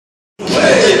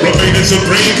reigning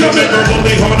supreme. Commit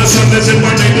verbally harness unless it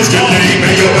one name is your name.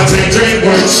 And your attention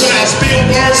works.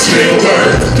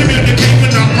 Spielberg. Communicate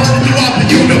without earth throughout the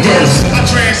universe. I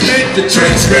transmit the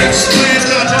transcripts.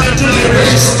 Transcontinental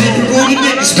lyrics. Deep rooted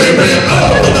in the spirit.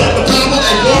 Another power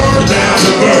and word. Down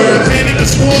to birth. Painting the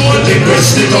sworn.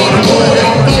 Linguistic on the board.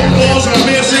 Folklores are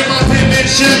missing my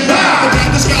penmanship.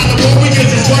 The scholar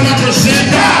warriors is what I present.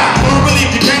 Verbally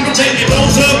decapitating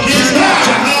those up kids.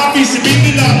 Jihad,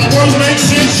 beating out the words make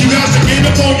sense. You guys to get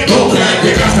up on your vocab.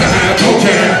 You got to have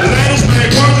vocab. The letters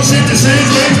make words and synthesis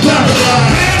makes paradigm.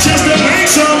 Manchester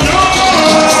makes some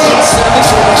noise.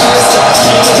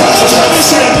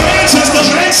 Manchester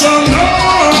makes some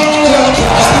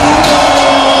noise.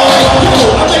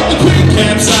 I make the queen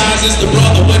capsize. It's the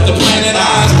brother with the planet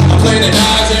eyes. I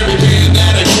planetize every pen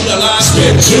that I utilize.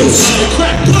 Spit juice.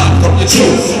 Crack blood from the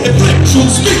truth. Inflict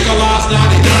truth. Speak a lies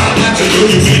 99. To know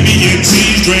you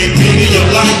MBNTs drink pain in your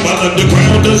life. While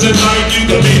underground doesn't like you,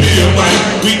 the media might.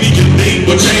 We need your name,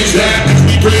 we'll change that. As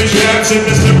we bridge gaps in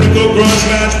this lyrical grudge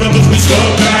match. Brothers, we stuck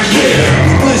back here.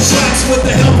 Split shots with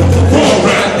the help of the Raw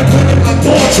rap. and put it like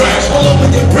More tracks. all over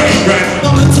your brain. Rap.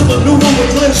 I'm into the new one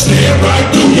with lips. Stare right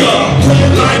through ya.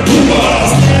 Like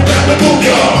boomers. Back with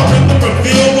ya. In the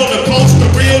reveal on the post, the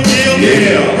real deal.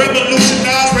 Yeah.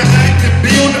 Revolutionize, react, and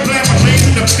build. The plan for change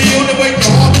in the field. The way the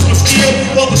harvest was skill.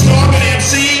 Well, the star and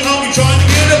MC, homie, trying to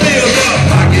get a build up.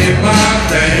 I get my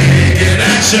thing in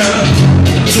action.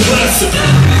 It's a blessing.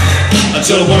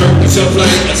 Until work, until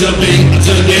play, until be,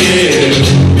 until give.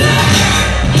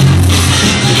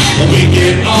 When we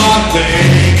get our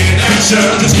thing in action,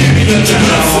 just give me the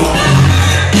down.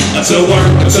 Until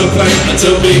work, until play,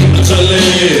 until be, until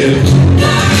live.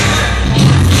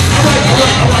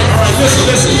 Alright,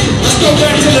 listen. Let's go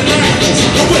back to the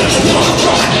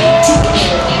 90s.